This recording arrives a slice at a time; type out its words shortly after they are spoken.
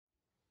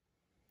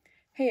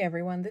Hey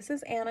everyone, this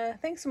is Anna.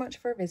 Thanks so much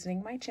for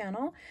visiting my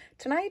channel.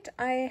 Tonight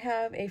I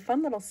have a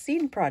fun little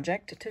seed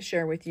project to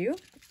share with you.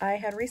 I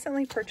had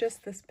recently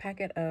purchased this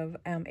packet of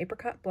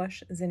apricot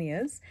blush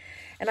zinnias,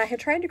 and I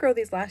had tried to grow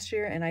these last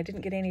year and I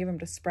didn't get any of them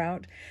to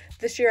sprout.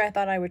 This year I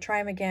thought I would try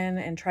them again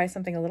and try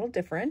something a little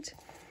different.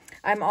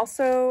 I'm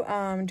also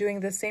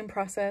doing the same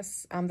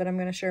process that I'm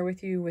going to share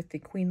with you with the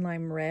Queen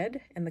Lime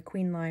Red and the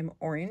Queen Lime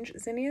Orange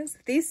zinnias.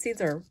 These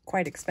seeds are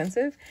quite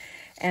expensive,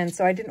 and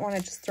so I didn't want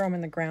to just throw them in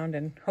the ground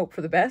and hope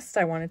for the best.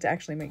 I wanted to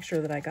actually make sure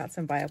that I got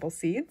some viable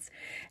seeds.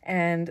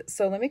 And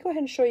so let me go ahead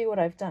and show you what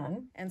I've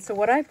done. And so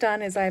what I've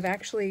done is I've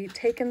actually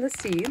taken the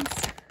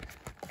seeds,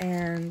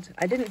 and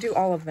I didn't do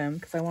all of them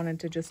because I wanted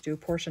to just do a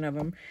portion of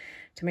them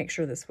to make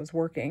sure this was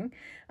working.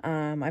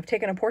 I've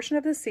taken a portion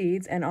of the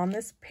seeds, and on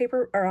this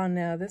paper, or on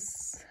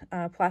this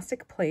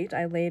plastic plate,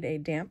 I laid a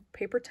damp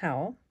paper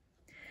towel,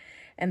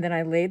 and then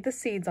I laid the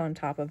seeds on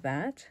top of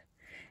that,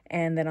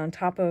 and then on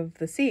top of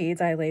the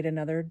seeds, I laid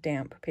another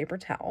damp paper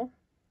towel.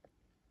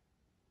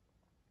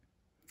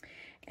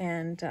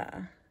 And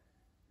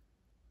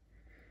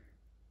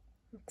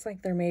looks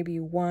like there may be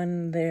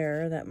one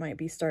there that might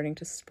be starting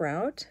to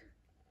sprout.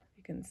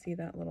 You can see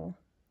that little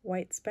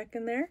white speck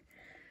in there.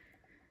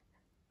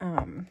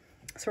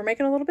 So we're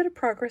making a little bit of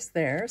progress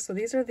there. So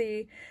these are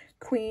the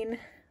Queen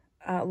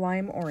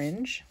Lime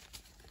Orange.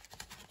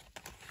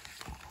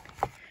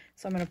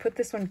 So I'm going to put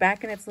this one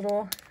back in its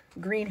little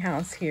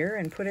greenhouse here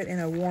and put it in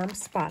a warm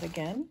spot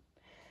again.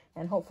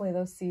 And hopefully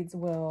those seeds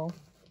will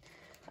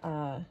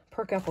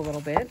perk up a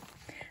little bit.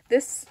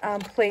 This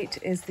plate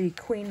is the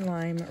Queen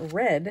Lime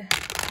Red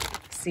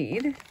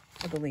seed,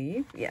 I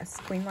believe. Yes,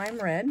 Queen Lime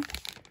Red.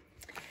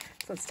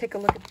 So let's take a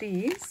look at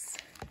these.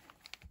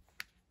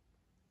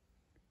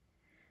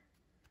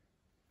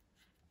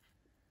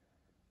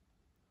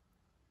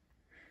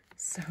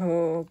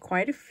 So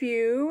quite a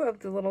few of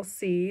the little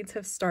seeds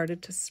have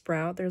started to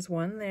sprout. There's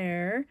one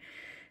there,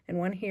 and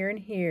one here and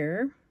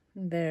here,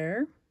 and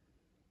there.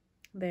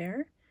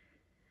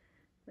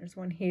 There's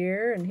one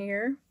here and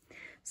here.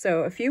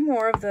 So a few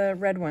more of the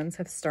red ones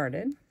have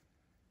started.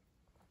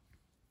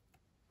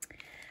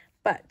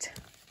 But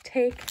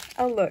take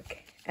a look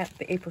at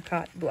the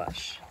apricot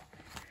blush.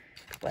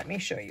 Let me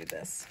show you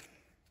this.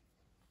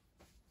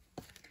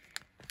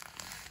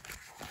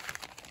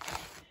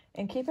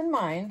 And keep in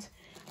mind,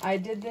 I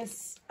did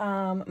this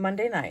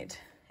Monday night,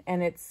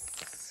 and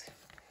it's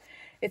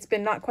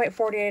been not quite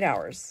 48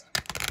 hours.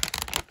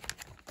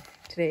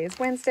 Today is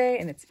Wednesday,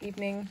 and it's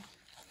evening.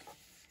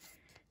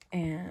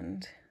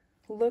 And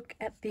look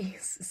at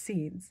these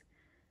seeds.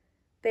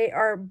 They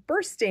are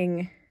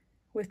bursting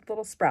with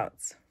little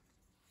sprouts.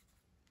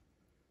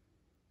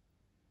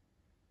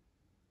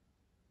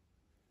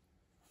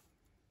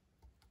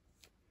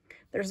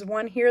 There's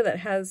one here that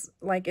has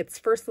like its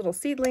first little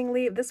seedling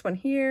leaf. This one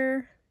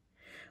here.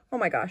 Oh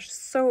my gosh,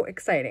 so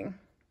exciting.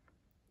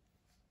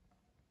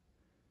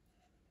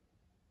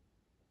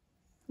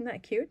 Isn't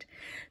that cute?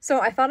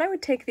 So I thought I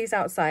would take these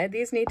outside.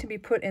 These need to be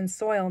put in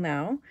soil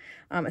now,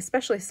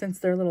 especially since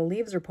their little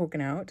leaves are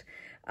poking out.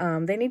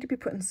 They need to be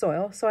put in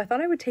soil. So I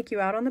thought I would take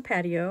you out on the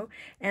patio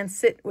and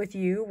sit with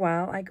you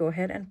while I go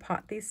ahead and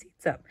pot these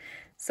seeds up.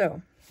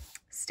 So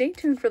stay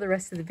tuned for the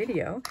rest of the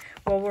video.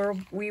 Well,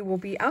 we will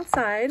be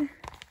outside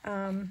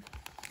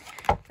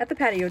at the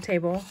patio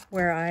table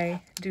where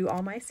I do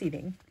all my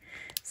seeding.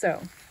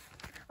 So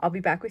I'll be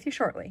back with you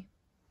shortly.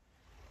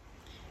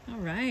 All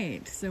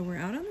right, so we're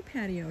out on the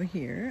patio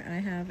here. I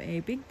have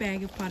a big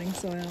bag of potting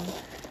soil.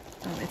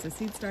 It's a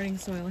seed starting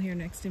soil here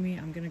next to me.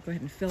 I'm going to go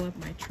ahead and fill up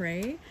my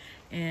tray,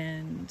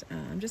 and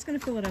I'm just going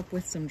to fill it up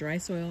with some dry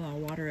soil. I'll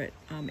water it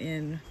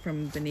in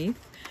from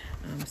beneath,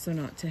 so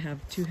not to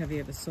have too heavy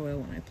of a soil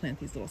when I plant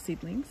these little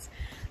seedlings.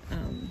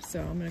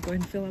 So I'm going to go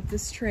ahead and fill up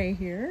this tray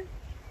here.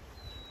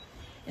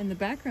 In the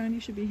background, you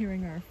should be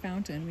hearing our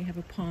fountain. We have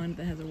a pond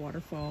that has a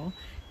waterfall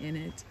in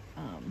it.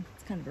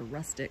 It's kind of a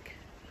rustic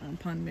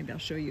pond. Maybe I'll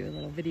show you a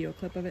little video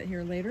clip of it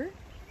here later.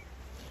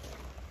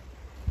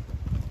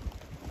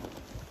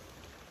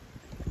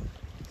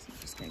 So I'm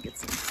just gonna get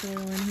some soil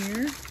in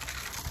here.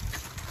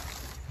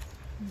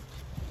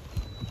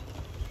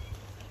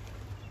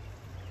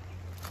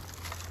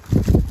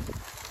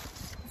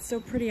 It's so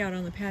pretty out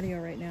on the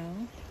patio right now.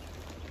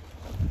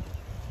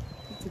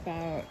 It's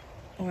about,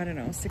 oh, I don't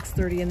know,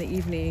 6:30 in the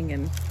evening,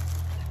 and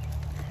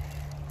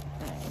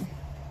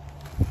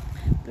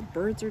the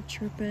birds are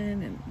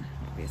chirping, and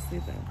obviously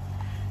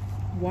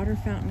the water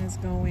fountain is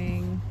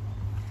going.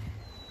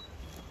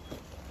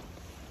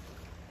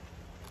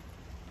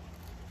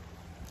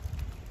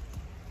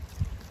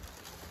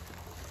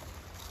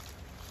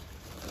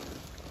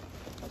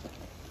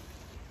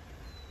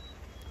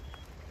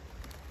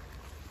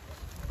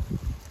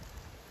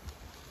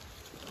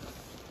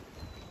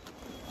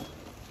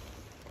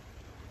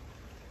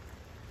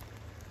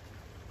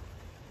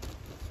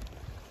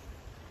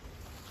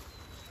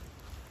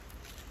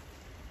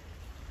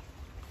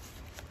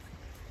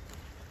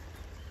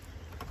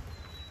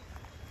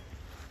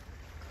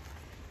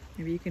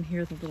 Maybe you can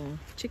hear the little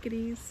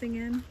chickadees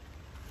singing.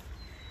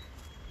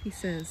 He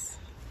says,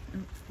 Oh,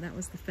 that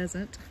was the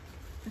pheasant.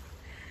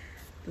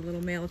 The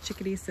little male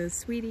chickadee says,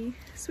 "Sweetie,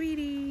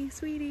 sweetie,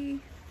 sweetie."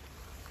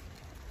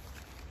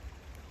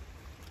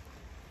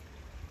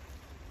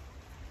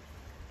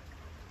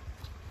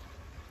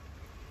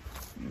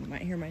 You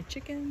might hear my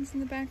chickens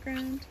in the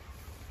background.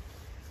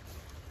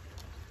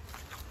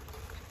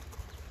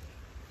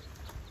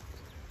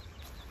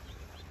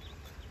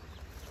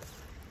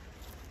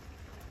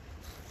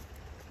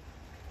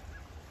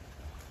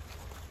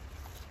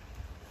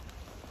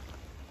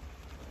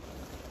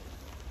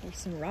 There's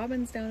some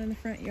robins down in the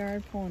front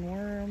yard pulling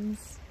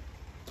worms.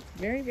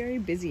 Very, very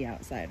busy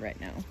outside right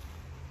now.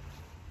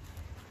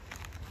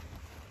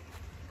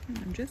 And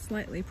I'm just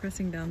lightly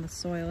pressing down the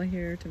soil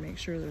here to make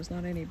sure there's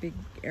not any big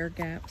air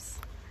gaps.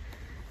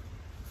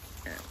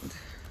 And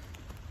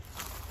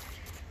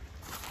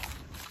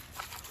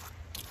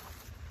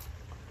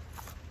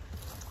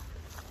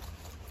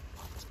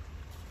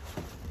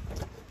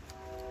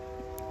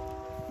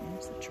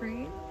there's the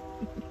train.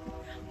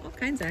 All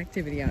kinds of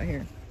activity out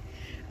here.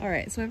 All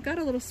right, so I've got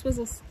a little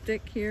swizzle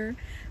stick here.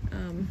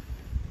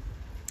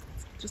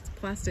 It's just a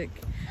plastic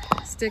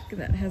stick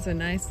that has a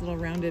nice little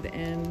rounded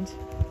end.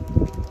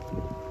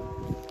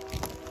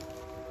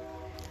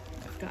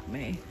 I've got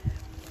my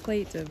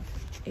plate of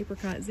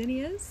apricot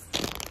zinnias.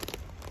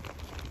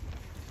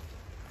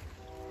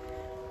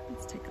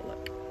 Let's take a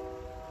look.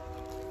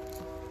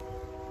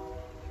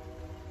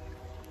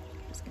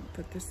 I'm just gonna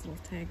put this little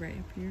tag right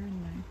up here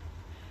in my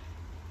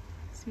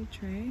seed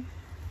tray.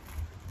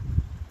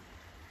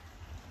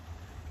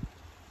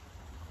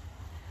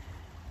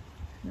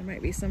 There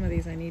might be some of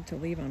these I need to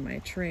leave on my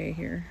tray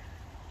here.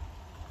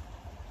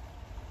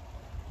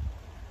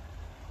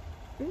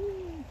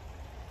 Ooh.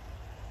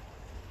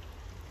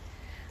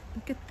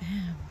 Look at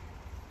them.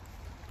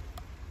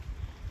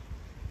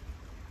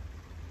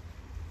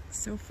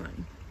 So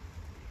fun.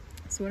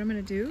 So what I'm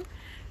going to do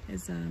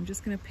is I'm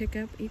just going to pick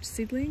up each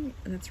seedling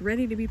that's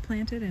ready to be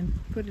planted and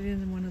put it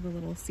in one of the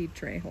little seed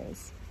tray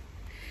holes.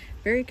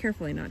 Very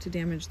carefully not to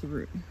damage the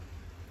root.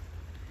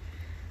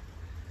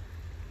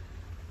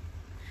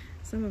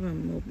 Some of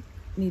them will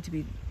need to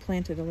be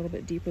planted a little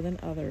bit deeper than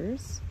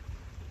others.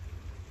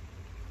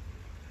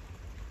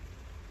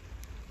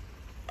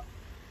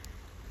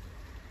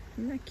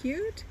 Isn't that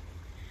cute?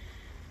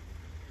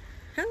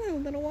 Hello,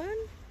 little one.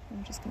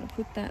 I'm just going to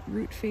put that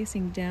root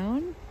facing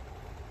down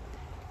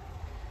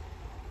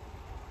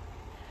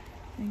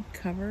and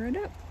cover it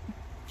up.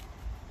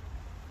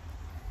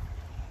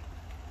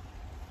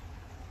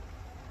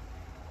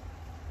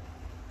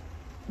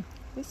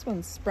 This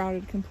one's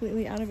sprouted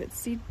completely out of its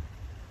seed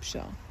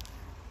shell.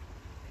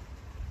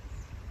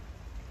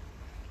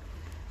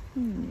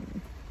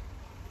 I'm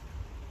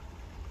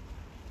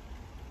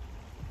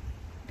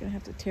gonna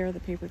have to tear the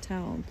paper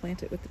towel and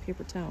plant it with the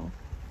paper towel.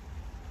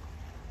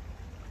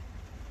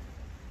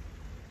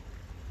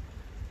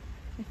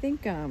 I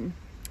think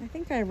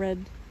I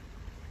read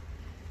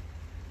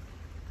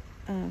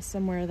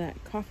somewhere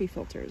that coffee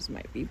filters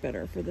might be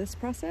better for this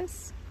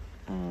process,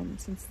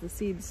 since the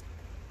seeds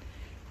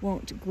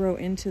won't grow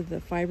into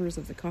the fibers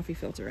of the coffee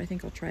filter. I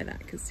think I'll try that,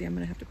 because see, I'm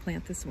gonna have to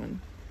plant this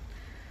one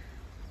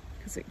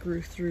because it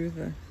grew through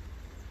the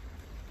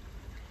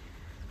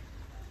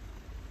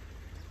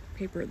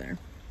paper there.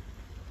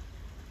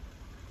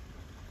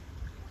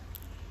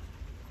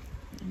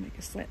 I'll make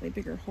a slightly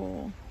bigger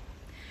hole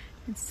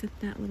and sit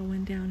that little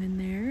one down in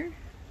there.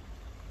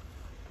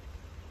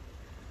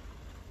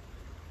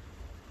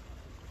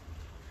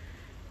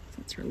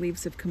 Since her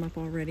leaves have come up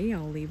already,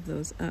 I'll leave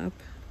those up.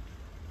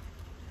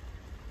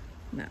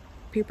 That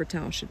paper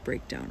towel should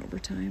break down over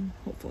time,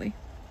 hopefully.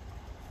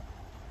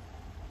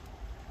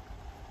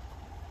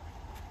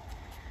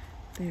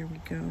 There we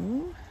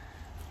go.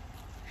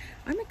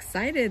 I'm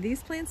excited.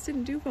 These plants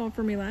didn't do well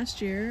for me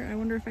last year. I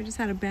wonder if I just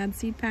had a bad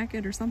seed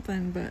packet or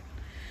something, but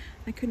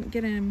I couldn't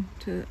get them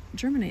to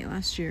germinate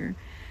last year.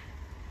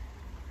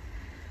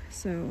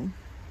 So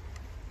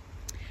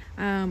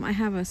I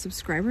have a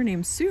subscriber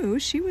named Sue.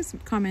 She was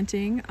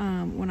commenting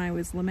when I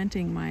was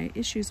lamenting my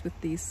issues with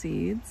these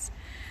seeds,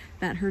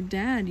 that her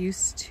dad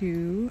used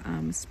to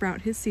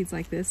sprout his seeds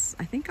like this,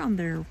 I think on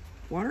their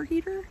water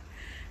heater.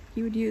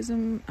 He would use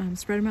them,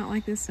 spread them out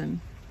like this,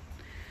 and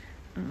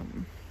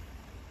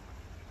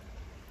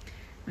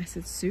I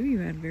said, Sue, you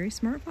had a very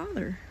smart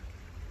father.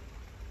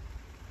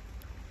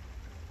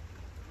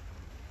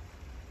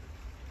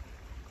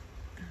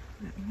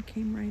 That one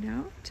came right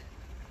out.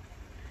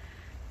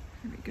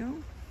 There we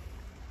go.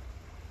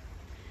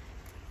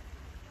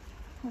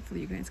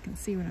 Hopefully you guys can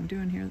see what I'm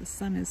doing here. The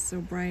sun is so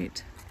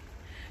bright.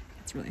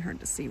 It's really hard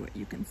to see what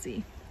you can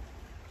see.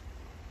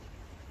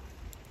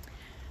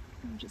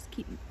 I'll just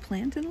keep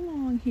planting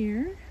along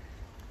here.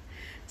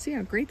 See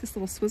how great this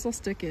little swizzle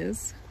stick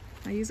is.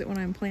 I use it when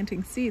I'm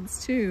planting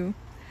seeds too.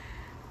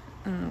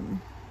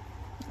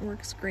 It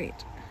works great.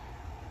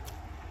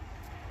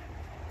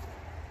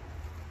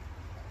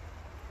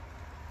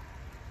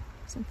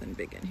 Something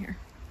big in here.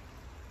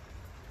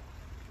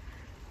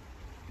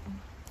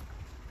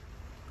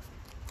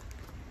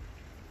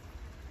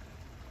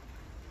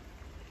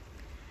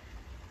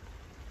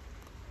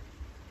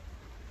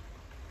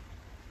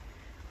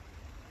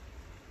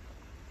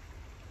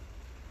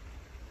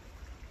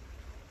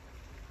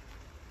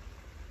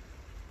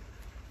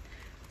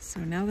 So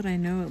now that I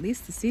know at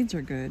least the seeds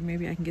are good,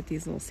 maybe I can get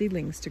these little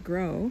seedlings to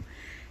grow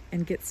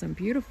and get some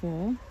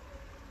beautiful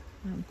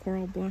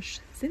coral blush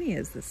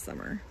zinnias this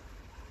summer.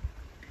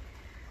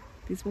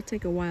 These will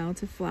take a while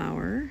to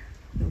flower.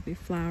 They'll be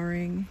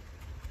flowering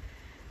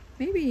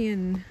maybe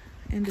in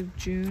end of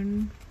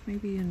June,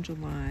 maybe in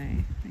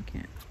July. I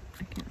can't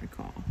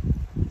recall,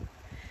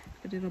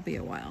 but it'll be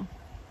a while.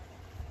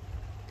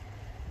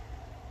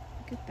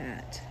 Look at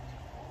that.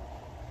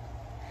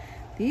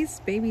 These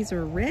babies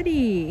are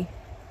ready.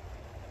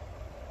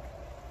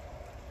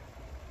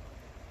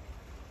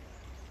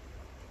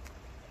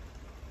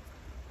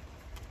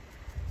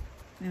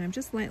 And I'm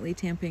just lightly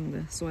tamping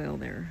the soil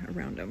there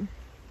around them.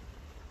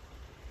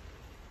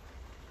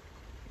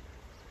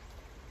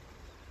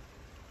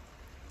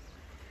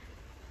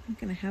 I'm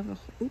gonna have a,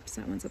 oops,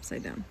 that one's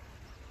upside down.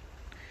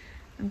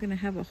 I'm gonna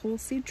have a whole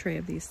seed tray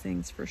of these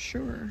things for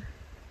sure.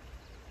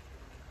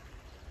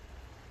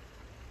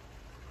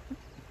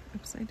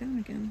 Upside down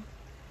again.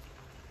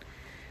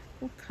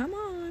 Well, come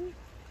on.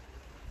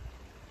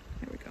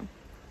 There we go.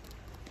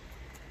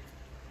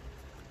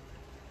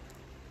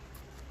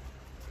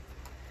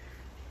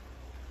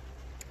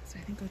 So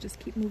I think I'll just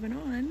keep moving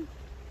on.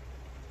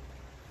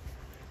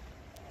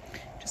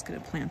 Just gonna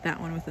plant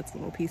that one with its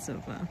little piece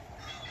of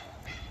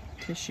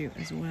tissue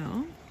as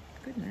well.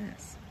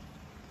 Goodness.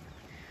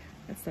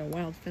 That's the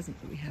wild pheasant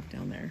that we have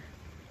down there.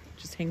 It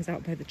just hangs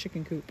out by the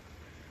chicken coop.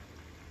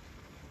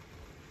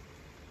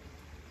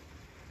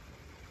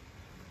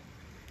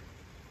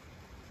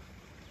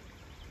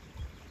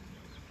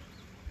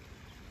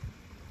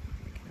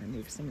 I can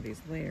remove some of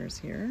these layers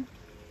here.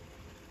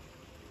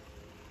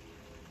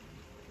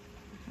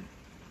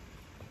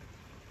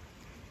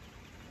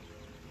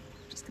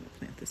 Just gonna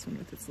plant this one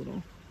with its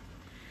little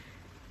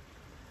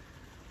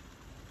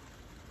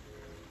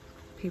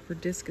paper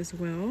disc as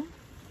well.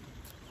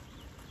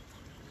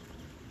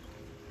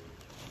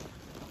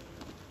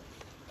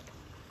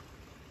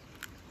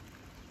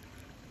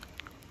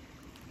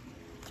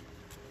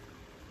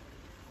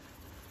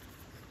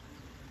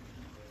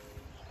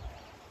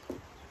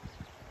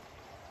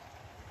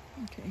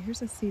 Okay,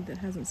 here's a seed that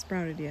hasn't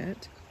sprouted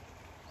yet.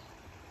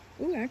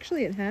 Oh,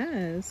 actually it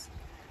has.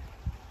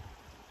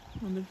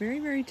 On the very,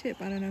 very tip,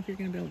 I don't know if you're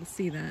going to be able to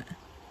see that.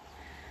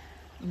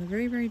 On the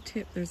very, very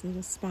tip, there's a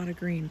little spot of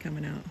green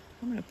coming out.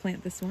 I'm going to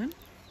plant this one.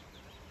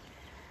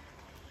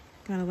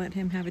 Gotta let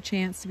him have a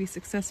chance to be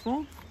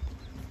successful.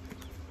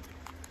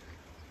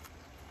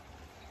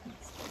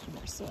 Let's put some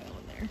more soil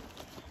in there.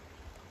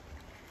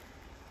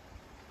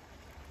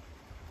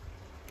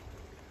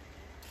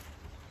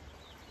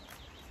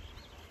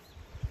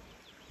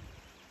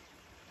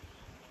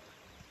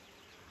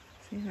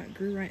 See how it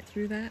grew right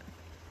through that?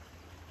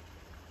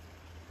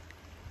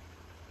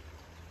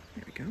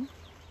 There we go.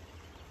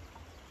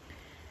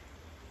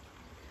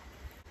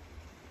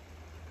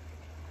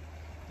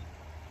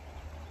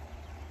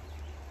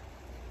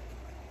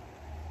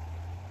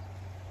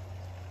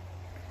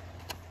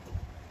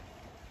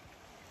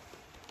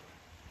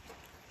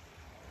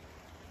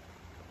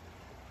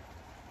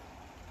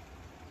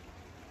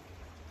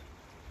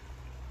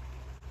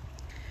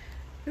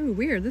 Oh,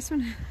 weird. This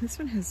one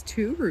has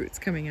two roots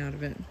coming out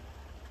of it.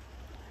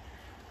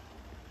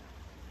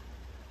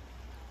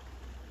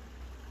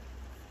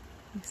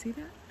 You see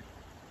that?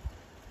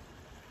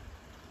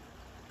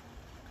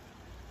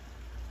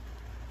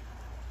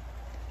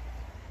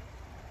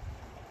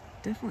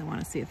 Definitely want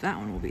to see if that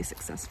one will be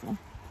successful.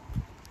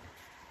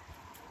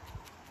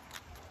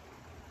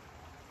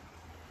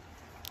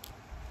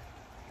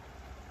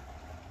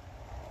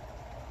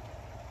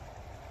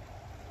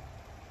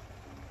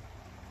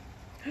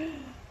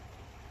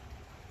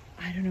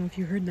 I don't know if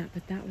you heard that,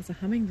 but that was a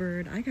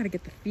hummingbird. I gotta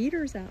get the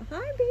feeders out.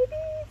 Hi,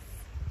 babies!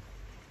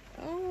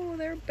 Oh,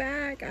 they're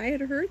back. I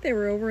had heard they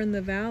were over in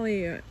the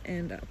valley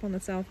and up on the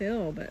South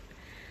Hill, but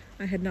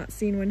I had not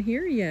seen one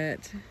here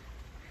yet.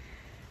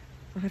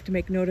 I'll have to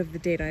make note of the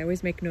date. I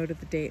always make note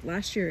of the date.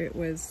 Last year it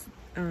was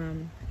the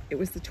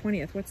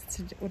 20th.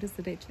 What is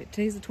the date today?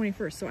 Today's the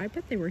 21st, so I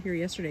bet they were here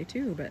yesterday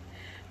too, but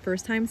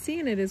first time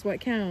seeing it is what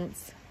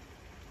counts.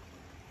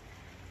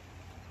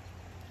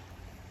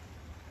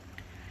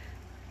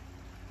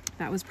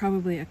 That was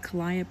probably a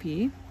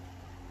calliope.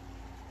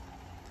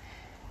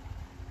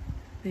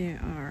 They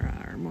are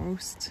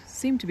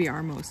seem to be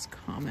our most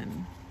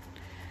common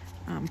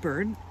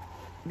bird.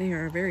 They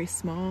are a very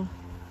small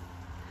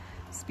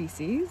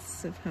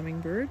species of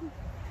hummingbird.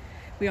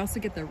 We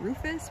also get the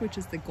rufous, which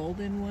is the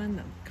golden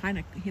one.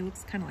 He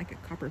looks kind of like a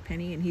copper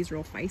penny, and he's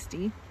real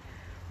feisty.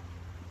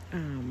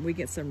 We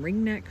get some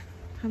ringneck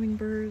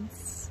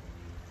hummingbirds.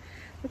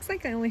 Looks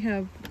like I only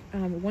have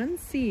one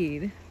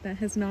seed that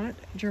has not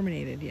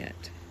germinated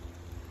yet.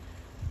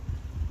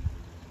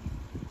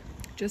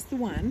 Just the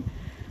one.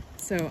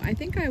 So I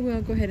think I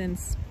will go ahead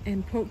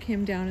and poke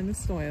him down in the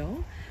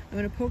soil. I'm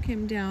going to poke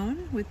him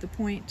down with the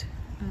point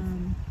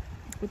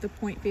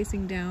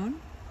facing down,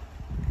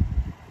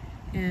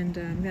 and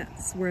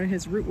that's where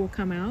his root will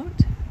come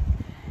out.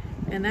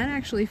 And that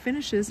actually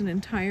finishes an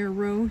entire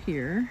row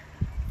here.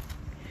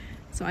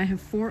 So I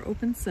have 4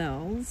 open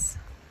cells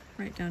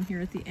right down here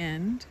at the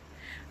end.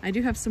 I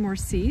do have some more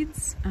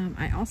seeds.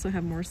 I also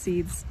have more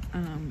seeds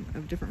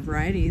of different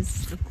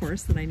varieties, of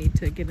course, that I need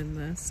to get in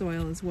the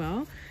soil as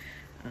well.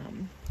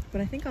 But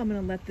I think I'm going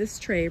to let this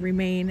tray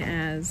remain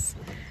as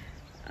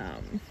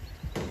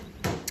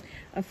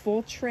a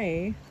full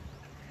tray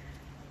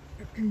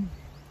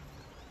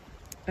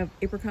of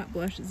apricot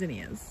blush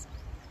zinnias.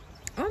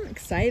 Oh, I'm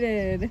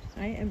excited.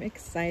 I am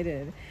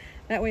excited.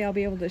 That way I'll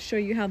be able to show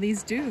you how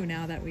these do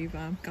now that we've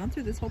gone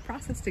through this whole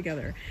process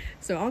together.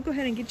 So I'll go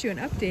ahead and get you an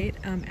update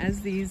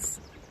as these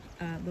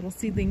little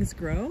seedlings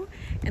grow.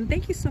 And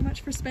thank you so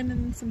much for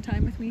spending some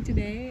time with me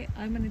today.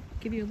 I'm going to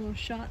give you a little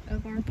shot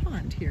of our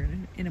pond here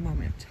in a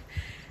moment.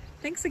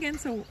 Thanks again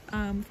for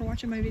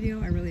watching my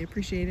video. I really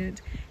appreciate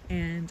it.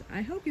 And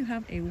I hope you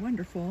have a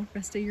wonderful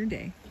rest of your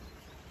day.